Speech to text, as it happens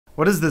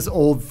What is this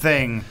old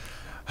thing?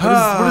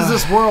 What is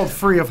this world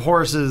free of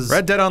horses?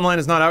 Red Dead Online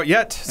is not out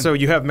yet, so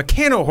you have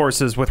mechano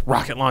horses with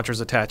rocket launchers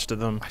attached to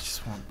them. I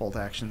just want bolt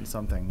action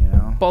something, you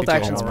know? Bolt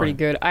action's pretty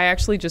good. I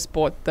actually just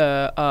bought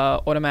the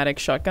automatic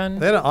shotgun.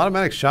 They had an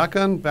automatic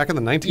shotgun back in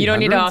the 1900s? You don't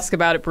need to ask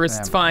about it, Bruce.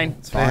 It's fine.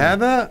 They had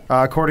that?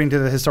 According to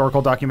the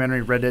historical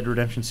documentary Red Dead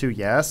Redemption 2,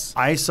 yes.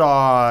 I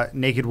saw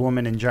Naked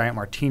Woman in Giant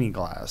Martini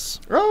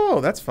Glass. Oh,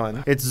 that's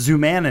fun. It's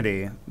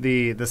Zoomanity,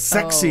 the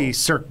sexy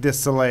Cirque du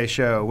Soleil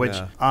show, which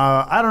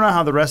I don't know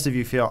how the rest of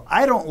you feel.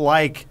 I don't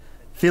like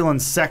feeling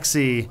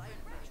sexy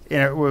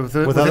with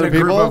other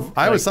people.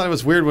 I always like, thought it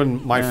was weird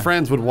when my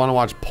friends would want to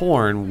watch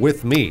porn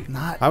with me.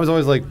 I was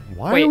always like,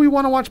 why do we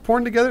want to watch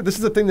porn together? This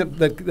is the thing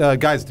that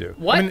guys do.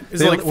 What? I mean,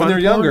 is it like when they're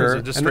younger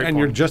and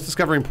you're porn? just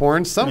discovering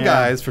porn, some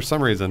guys, for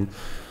some reason,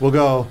 will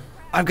go,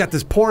 I've got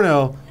this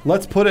porno,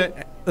 let's put it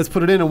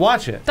in and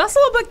watch it. That's a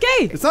little bit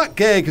gay. It's not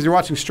gay because you're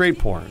watching straight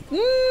porn.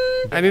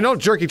 And you don't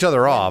jerk each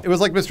other off. It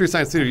was like Mystery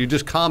Science Theater. You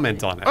just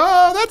comment on it.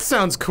 Oh, that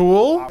sounds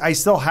cool. I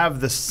still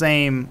have the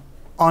same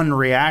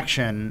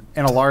unreaction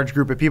in a large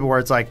group of people where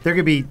it's like there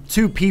could be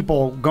two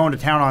people going to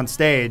town on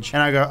stage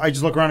and I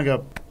just look around and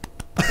go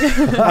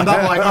I'm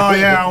not like, oh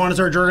yeah, I want to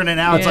start jerking it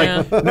now. It's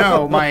like,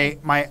 no,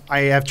 I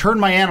have turned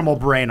my animal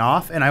brain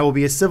off and I will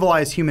be a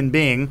civilized human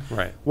being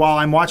while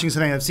I'm watching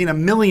something I've seen a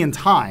million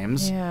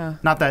times. Yeah.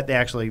 Not that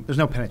there's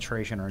no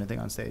penetration or anything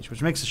on stage,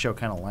 which makes the show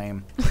kind of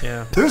lame.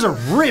 Yeah. There's a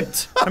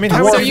ripped. I mean,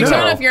 how would So you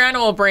turn off your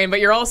animal brain, but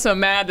you're also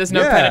mad there's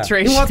no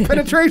penetration. He wants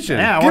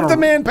penetration. Give the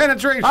man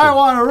penetration. I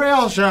want a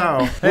real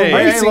show.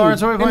 Hey,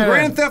 Lawrence, what are we playing?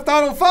 Grand Theft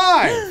Auto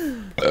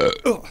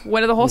 5.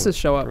 When do the horses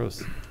show up?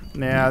 Gross.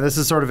 Yeah, this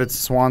is sort of its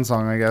swan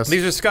song, I guess.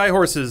 These are sky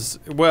horses.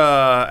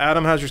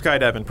 Adam, how's your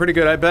skydiving? Pretty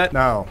good, I bet.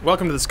 No.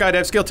 Welcome to the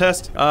skydive skill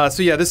test.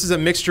 So yeah, this is a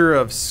mixture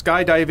of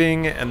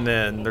skydiving, and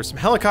then there's some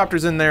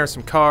helicopters in there,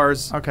 some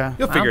cars. Okay.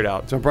 You'll figure it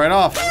out. Jump right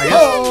off.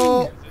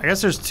 I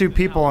guess there's two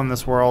people in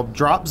this world: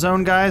 drop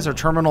zone guys or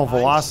terminal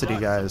velocity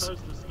guys.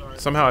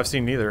 Somehow I've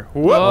seen neither.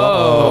 Whoa.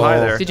 Oh, hi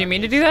there. Did you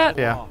mean to do that?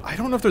 Yeah. I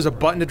don't know if there's a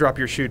button to drop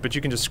your chute, but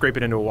you can just scrape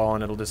it into a wall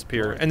and it'll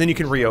disappear, and then you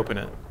can reopen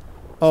it.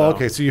 Oh,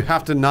 okay. So you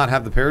have to not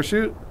have the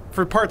parachute?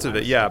 For parts of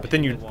it, yeah, but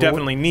then you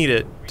definitely need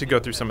it to go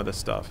through some of this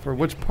stuff. For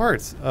which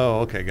parts?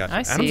 Oh, okay, gotcha.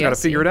 I see. Adam's got to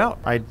figure it out.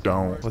 I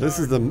don't. Well, this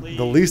is the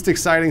least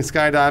exciting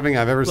skydiving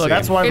I've ever seen.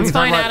 That's why It's we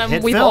fine, talk about Adam.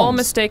 hit We've films. all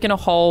mistaken a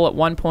hole at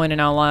one point in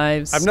our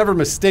lives. I've never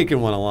mistaken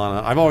one,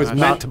 Alana. I've always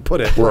meant to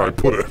put it where I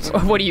put it.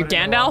 What are you,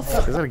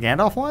 Gandalf? Is that a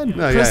Gandalf line?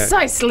 No,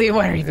 Precisely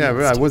where he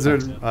yeah,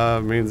 wizard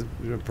means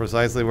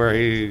precisely where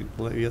he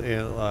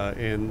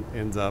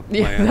ends up.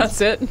 Yeah, lands.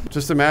 that's it.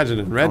 Just imagine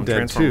in Red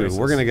Dead 2,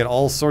 we're gonna get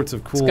all sorts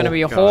of cool. It's gonna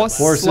be a horse,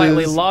 horses,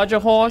 slightly larger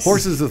horse.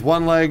 Horses with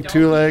 1 leg,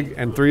 2 leg,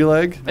 and 3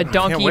 leg. A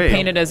donkey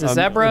painted as a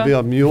zebra. It'd be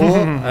a mule,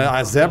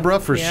 a zebra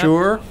for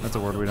sure. That's a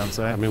word we don't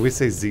say. I mean, we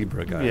say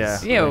zebra,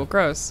 guys. Yeah. Ew,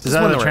 gross. Is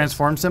that a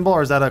transform symbol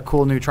or is that a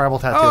cool new tribal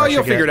tattoo? Oh,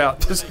 you'll figure it out.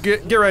 Just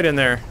get right in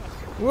there.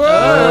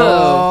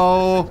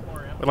 Whoa!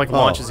 It like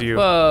launches you.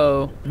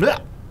 Whoa.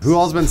 Who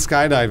all's been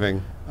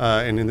skydiving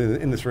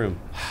in this room?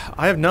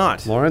 I have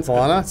not. Lawrence,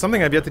 Alana?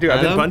 Something I've yet to do.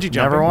 I've been bungee jumping.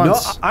 Never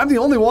once. No, I'm the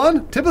only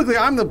one. Typically,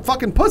 I'm the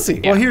fucking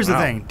pussy. Well, here's the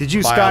thing. Did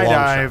you By a long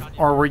skydive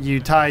or were you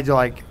tied to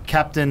like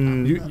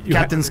Captain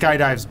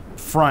Skydive's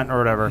front or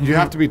whatever? You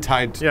have to be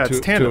tied Yeah, it's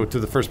tandem. to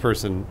the first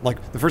person.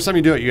 Like, the first time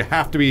you do it, you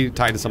have to be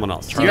tied to someone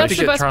else. See, that's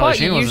the best Charlie part.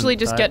 Sheen You wasn't usually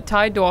just get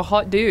tied to a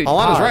hot dude.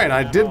 Alana's right.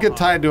 I did get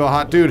tied to a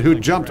hot dude who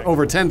jumped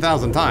over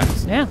 10,000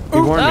 times. Yeah. He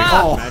warned me.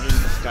 Oh,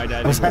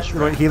 Is that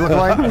what he looked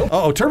like?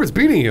 oh, Turbot's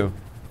beating you.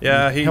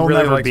 Yeah, He'll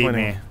really never likes beat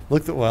winning. me.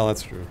 Well,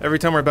 that's true. Every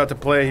time we're about to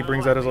play, he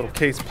brings out his little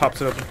case,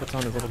 pops it open, puts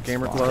on his little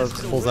gamer gloves.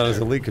 Pulls out his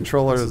elite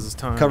controller, This is his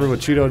time. covered with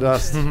Cheeto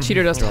dust.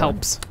 Cheeto dust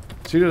helps.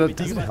 Cheeto dust,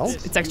 does it help?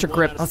 It's extra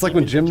grip. That's like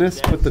when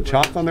gymnasts put the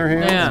chalk on their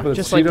hands. Yeah, but it's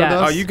just like Cheeto that.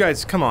 dust. Oh, you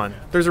guys, come on.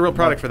 There's a real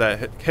product for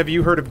that. Have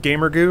you heard of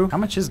Gamer Goo? How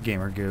much is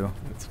Gamer Goo?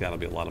 It's got to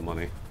be a lot of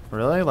money.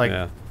 Really? Like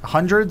Yeah.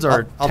 hundreds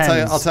or I'll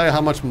tens? tell you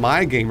how much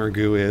my gamer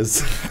goo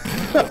is.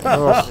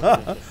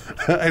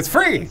 It's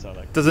free.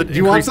 Does it? Do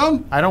you want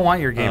some? I don't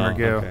want your Gamer Oh,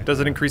 Goo. okay. Does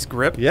it increase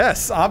grip?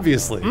 Yes,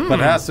 obviously, but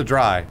it has to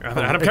dry.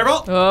 Adam,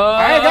 careful!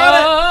 I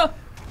got it!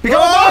 Become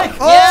a bike!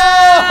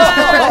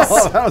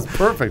 Oh, that was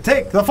perfect.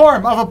 Take the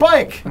form of a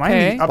bike! Am I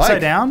Okay. upside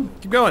Bike. down?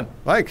 Keep going.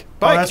 Bike.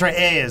 Oh, that's right,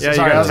 A is. Yeah, you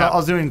Sorry, gotta I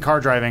was doing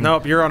car driving.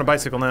 Nope, you're on a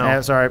bicycle now.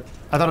 Yeah, sorry.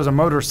 I thought it was a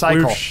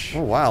motorcycle. Whoosh.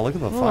 Oh wow, look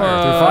at the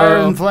fire. Through fire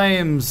and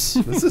flames.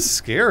 This is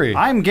scary.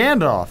 I'm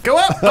Gandalf. Go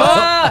up!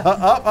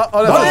 Oh,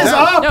 What says is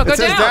down. up? No, go It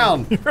says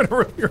down.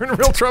 down. You're in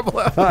real trouble.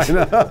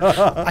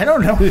 I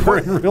don't know. You're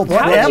in real What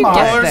trouble. did you am get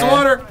I? There's there?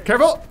 water.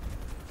 Careful!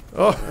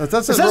 That's It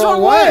the says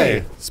wrong one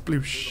way.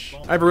 Sploosh.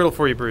 I have a riddle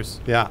for you, Bruce.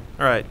 Yeah.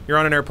 All right, you're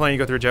on an airplane, you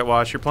go through a jet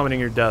wash, you're plummeting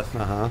your death.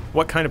 Uh-huh.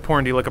 What kind of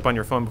porn do you look up on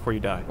your phone before you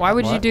die? Why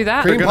would you do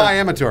that? Cream pie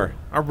amateur.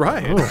 All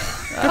right.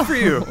 Good for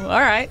you. All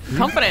right.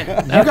 Confident.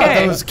 You got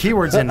Okay. those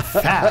keywords in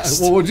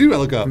fast. What would you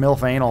look up?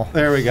 MILF anal.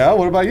 There we go.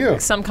 What about you?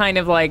 Some kind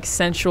of like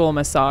sensual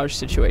massage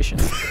situation.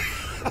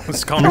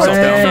 Just calm yourself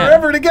down.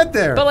 Forever to get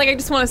there. But like, I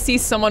just want to see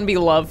someone be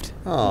loved.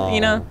 Oh,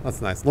 you know?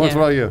 that's nice. Lawrence, Yeah.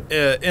 what about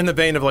you? In the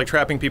vein of like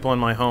trapping people in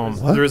my home,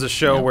 there is a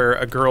show where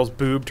a girl's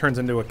boob turns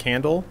into a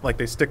candle. Like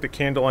they stick the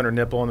candle on her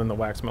nipple and then the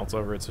wax melts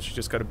over it, so she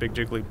just got a big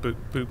jiggly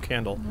boob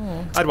candle.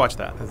 I'd watch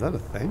that. Is that a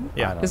thing?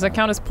 Yeah. Does that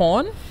count as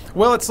porn?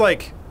 Well, it's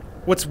like,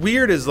 what's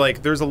weird is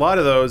like there's a lot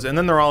of those, and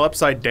then they're all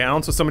upside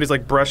down. So somebody's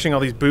like brushing all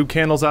these boob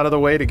candles out of the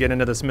way to get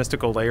into this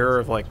mystical layer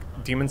of like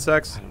demon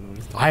sex.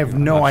 I have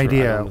I'm no not sure. I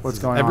idea don't know. what's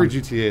going Every on.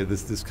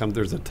 GTA,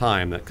 there's a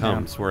time that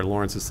comes where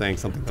Lawrence is saying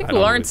something. I think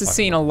Lawrence has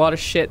seen a lot of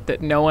shit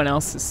that no one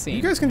else has seen.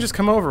 You guys can just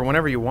come over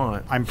whenever you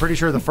want. I'm pretty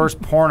sure the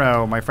first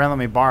porno my friend let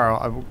me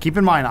borrow. Keep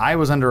in mind, I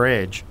was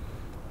underage,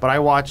 but I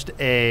watched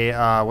a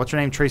what's her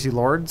name, Tracy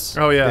Lords.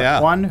 Oh yeah. Yeah.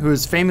 One who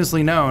is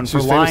famously known She for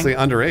was lying. famously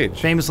underage.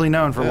 Famously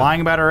known for Yeah. lying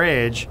about her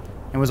age,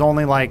 and was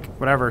only like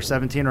whatever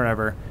 17 or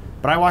whatever.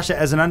 But I watched it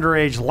as an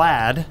underage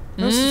lad,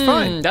 This is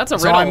fine. That's a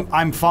so riddle.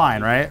 I'm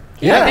fine, right?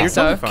 Yeah, I think you're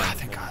so. totally fine.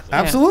 Thank God.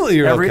 Absolutely,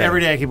 you're okay.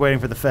 Every day I keep waiting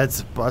for the feds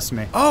to bust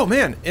me. Oh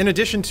man! In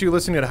addition to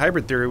listening to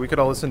Hybrid Theory, we could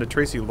all listen to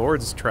Tracy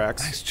Lord's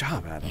tracks. Nice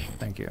job, Adam.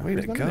 Thank you. Way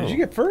to go. Did you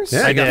get first?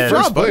 Yeah, I I got did.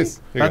 first place.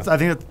 Here you That's, go. I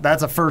think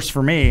that's a first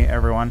for me,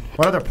 everyone.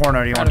 What other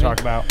porno do you want to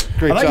talk about?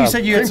 Great I thought job. you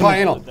said you had Cream some. pie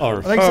anal. Oh,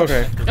 I think Oh, so-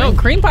 okay. Oh,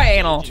 cream pie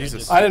anal.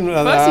 Jesus. I didn't.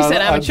 First you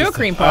said I amateur just-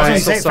 cream I was pie. gonna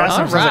say so fast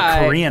sorry. as a Alright.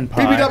 Korean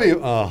pie.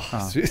 BBW. Oh,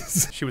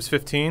 jeez. She was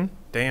 15.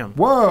 Damn.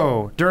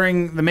 Whoa!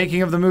 During the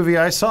making of the movie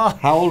I saw,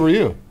 How old were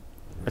you?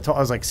 I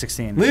was like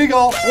 16.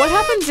 Legal. What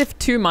happens if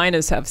two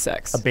minors have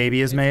sex? A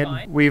baby is made.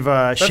 We've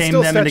shamed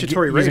still them into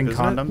statutory rape, using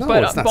isn't it? condoms. No,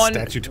 But, it's not on-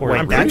 statutory. Wait,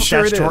 I'm rape. pretty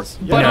sure it statutory- is.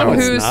 But Yeah. on No,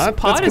 it's whose not.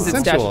 pot That's is it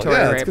consensual. statutory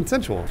Yeah, rape? it's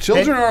consensual.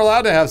 Children are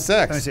allowed to have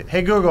Let me sex. see.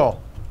 Hey Google,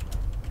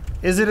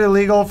 is it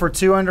illegal for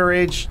two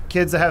underage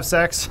kids to have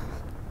sex?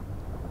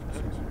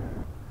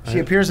 She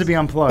appears to be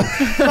unplugged.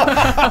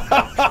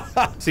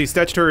 See,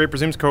 statutory rape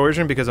presumes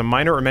coercion because a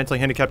minor or mentally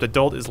handicapped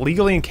adult is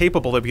legally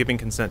incapable of giving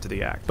consent to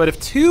the act. But if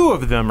two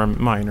of them are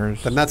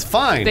minors, Then that's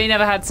fine. They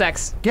never had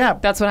sex. Yeah,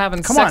 That's what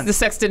happened. Come sex, on. The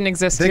sex didn't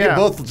exist. They Yeah. can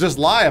both just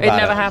lie about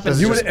it. never happened.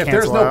 You Just would, if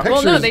there's cancel no out.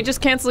 pictures. Well, no, they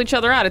just cancel each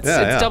other out. It's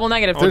Yeah. double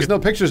negative. If there's no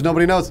pictures,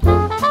 nobody knows.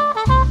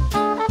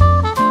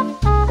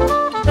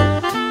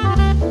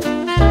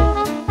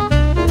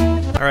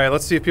 all right,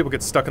 let's see if people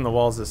get stuck in the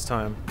walls this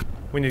time.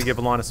 We need to give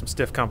Alana some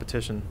stiff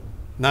competition.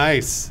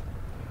 Nice.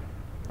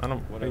 I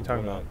don't. What are you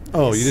talking about?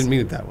 Oh, you didn't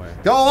mean it that way.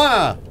 Go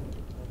on.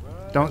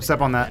 don't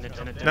step on that.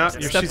 No,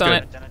 Stepped she's on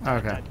good. it.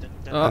 Okay.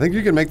 I think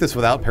you can make this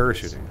without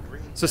parachuting.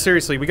 So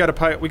seriously, we got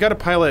to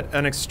pilot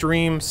an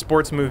extreme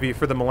sports movie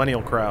for the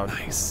millennial crowd.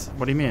 Nice.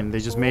 What do you mean? They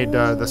just made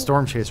the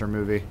Storm Chaser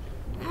movie.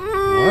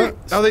 What?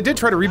 Oh, they did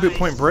try to reboot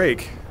Point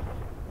Break.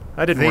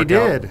 That didn't They work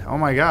did. out. Oh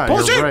my God,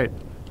 Bullshit! you're right.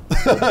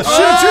 Shoot!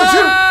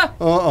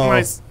 Uh-oh.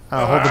 Nice.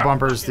 Hold the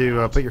bumpers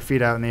to put your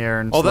feet out in the air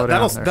and Oh, slow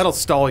down. that'll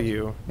stall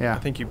you. Yeah. I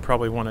think you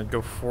probably want to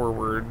go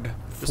forward.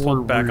 Just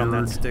hold back on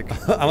that Forward.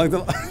 stick. I like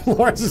that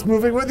Lawrence is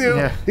moving with you.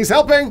 Yeah. He's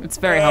helping. It's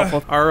very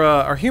helpful.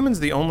 Are humans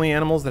the only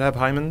animals that have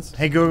hymens?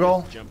 Hey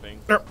Google,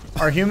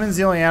 are humans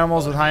the only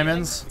animals with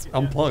hymens?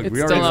 Unplugged. It's we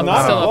still already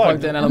not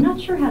plugged in. I'm Adam.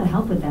 not sure how to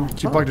help with that.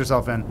 She plugged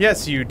herself in.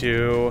 Yes, you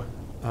do.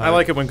 I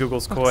like it when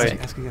Google's coy.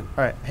 Ask again.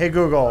 All right. Hey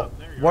Google,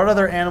 what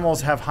other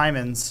animals have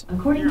hymens?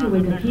 According to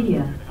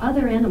Wikipedia,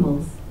 other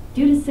animals,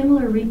 due to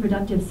similar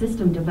reproductive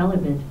system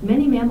development,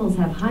 many mammals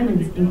have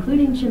hymens,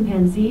 including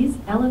chimpanzees,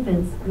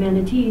 elephants,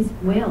 manatees,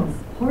 whales,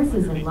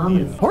 horses, and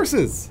llamas.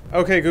 Horses.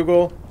 Okay,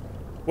 Google.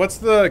 What's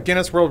the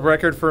Guinness World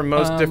Record for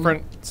most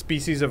different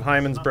species of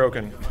hymens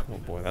broken? Oh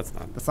boy, that's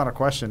not. That's not a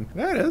question.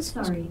 That is.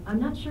 Sorry, I'm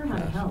not sure how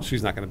to help.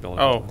 She's not going to build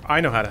it. Oh,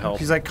 I know how to help.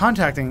 She's like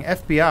contacting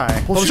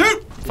FBI.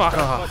 Bullshit! Fuck.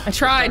 I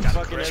tried.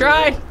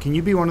 Tried. Can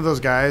you be one of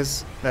those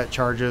guys that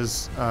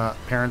charges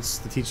parents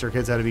to teach their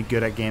kids how to be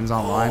good at games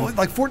online? Oh,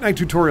 like Fortnite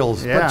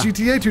tutorials, Yeah. but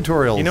GTA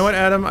tutorials. You know what,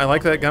 Adam? I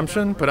like that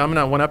gumption, but I'm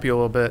gonna one up you a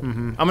little bit.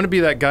 I'm gonna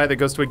be that guy that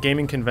goes to a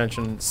gaming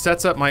convention,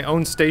 sets up my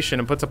own station,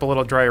 and puts up a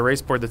little dry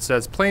erase board that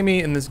says, "Play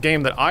me in this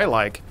game that I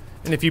like,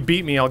 and if you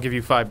beat me, I'll give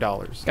you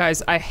 $5."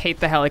 Guys, I hate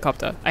the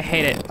helicopter. I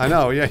hate it. I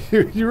know. Yeah,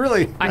 you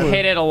really. I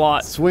hate it a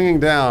lot. Swinging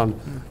down.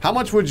 How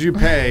much would you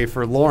pay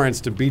for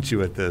Lawrence to beat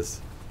you at this?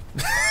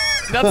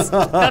 That's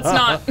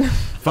not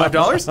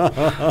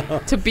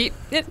 $5? to beat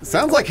it.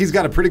 Sounds like he's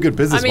got a pretty good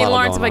business I mean, model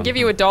Lawrence, if going I on. give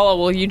you $1,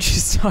 will you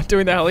just start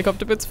doing the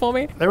helicopter bits for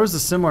me? There was a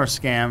similar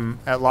scam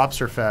at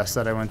Lobster Fest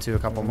that I went to a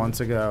couple months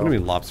ago. What do you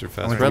mean Lobster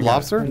Fest? Went Red to-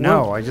 Lobster?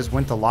 No, I just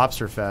went to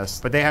Lobster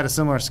Fest. But they had a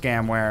similar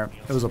scam where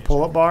it was a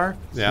pull-up bar.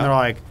 Yeah. And they're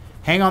like,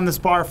 hang on this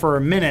bar for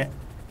a minute,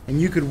 and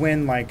you could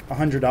win like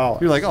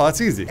 $100. You're like, oh,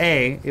 that's easy.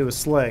 A, it was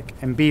slick,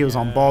 and B, it was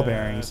on ball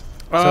bearings.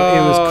 So it Oh,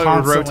 it was would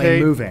constantly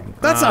rotate? moving.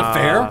 That's not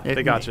fair.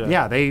 They gotcha.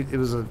 Yeah, it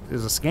was a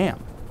scam.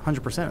 100% a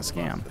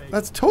scam.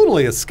 That's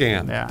totally a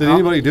scam. Yeah. Did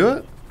anybody do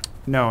it?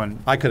 No, and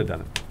I could have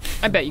done it.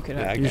 I bet you could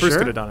have. Yeah, I You guess. Bruce sure?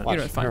 could have done it. Watch.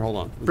 know, it's fine. Here, hold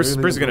on. Is Bruce-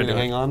 there Bruce is anything gonna do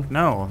hang it. on?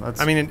 no,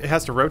 that's. I mean, it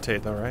has to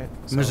rotate though, right?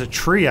 and there's a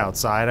tree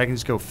outside. I can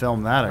just go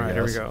film that. All I right,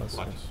 guess. here we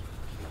go.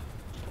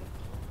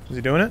 Is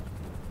he doing it?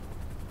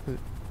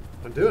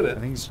 I'm doing I it.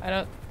 think he's,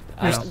 I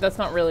don't. That's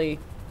not really.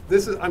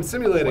 This is. I'm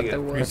simulating it.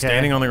 Are you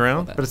standing on the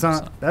ground? But it's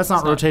not. That's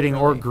not rotating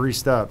or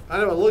greased up. I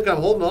know. Look, I'm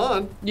holding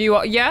on. You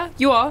are. Yeah,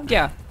 you are.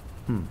 Yeah.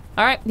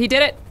 All right, he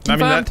did it. I mean,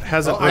 that Confirmed.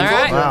 hasn't, All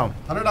right. Wow.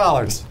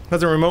 $100.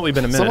 hasn't remotely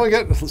been a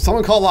minute.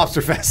 Someone call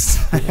Lobster Fest.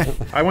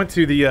 I went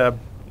to the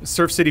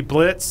Surf City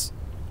Blitz,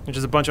 which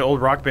is a bunch of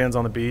old rock bands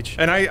on the beach.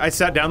 And I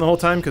sat down the whole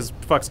time because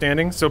fuck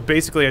standing. So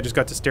basically, I just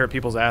got to stare at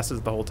people's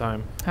asses the whole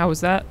time. How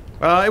was that?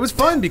 It was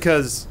fun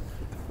because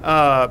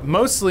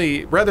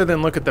mostly, rather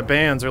than look at the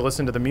bands or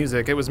listen to the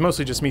music, it was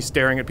mostly just me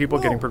staring at people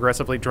getting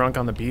progressively drunk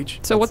on the beach.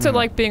 So what's it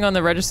like being on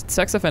the registered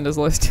sex offenders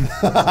list?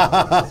 It's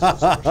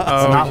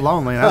not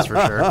lonely, that's for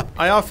sure.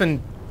 I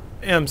often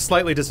am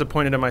slightly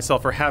disappointed in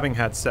myself for having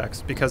had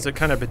sex because it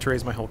kind of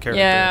betrays my whole character.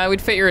 Yeah, it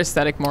would fit your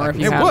aesthetic more if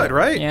you It had would,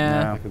 right?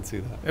 Yeah. I can see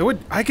that. It would.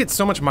 I get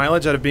so much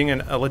mileage out of being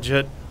a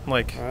legit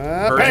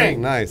virgin.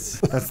 Bang! Nice.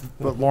 That's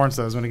what Lawrence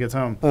does when he gets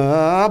home.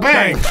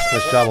 Bang!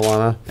 Nice job,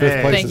 Alana.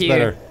 Fifth place Thank is you.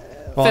 better.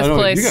 Well, Fifth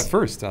place. You got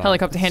first.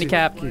 Helicopter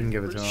handicap. You can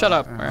give it to him. Shut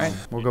up. All right.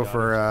 We'll go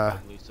for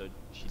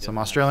some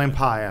Australian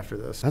pie after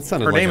this. That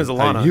sounded Her like name is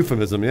Alana. a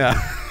euphemism, yeah.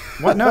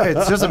 What? No,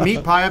 it's just a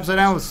meat pie upside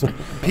down with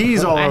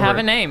peas all over. I have a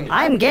it. name.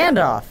 I'm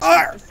Gandalf.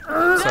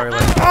 Sorry,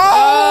 like,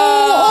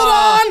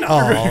 Hold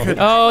on!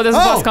 Oh, there's a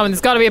bus coming.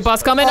 There's got to be a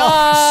bus coming.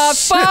 Oh,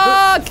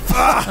 fuck!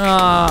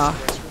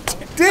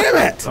 Damn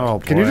it! Oh,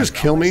 Can you boy. just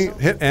kill me?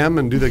 Hit M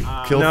and do the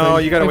kill no,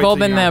 thing? you gotta We've wait. all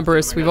till been you- there,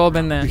 Bruce. We've all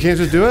been there. You can't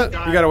just do it?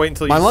 You gotta wait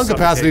until you. My lung suffocate.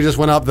 capacity just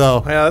went up,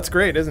 though. Yeah, that's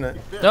great, isn't it?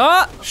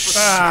 Oh! Again.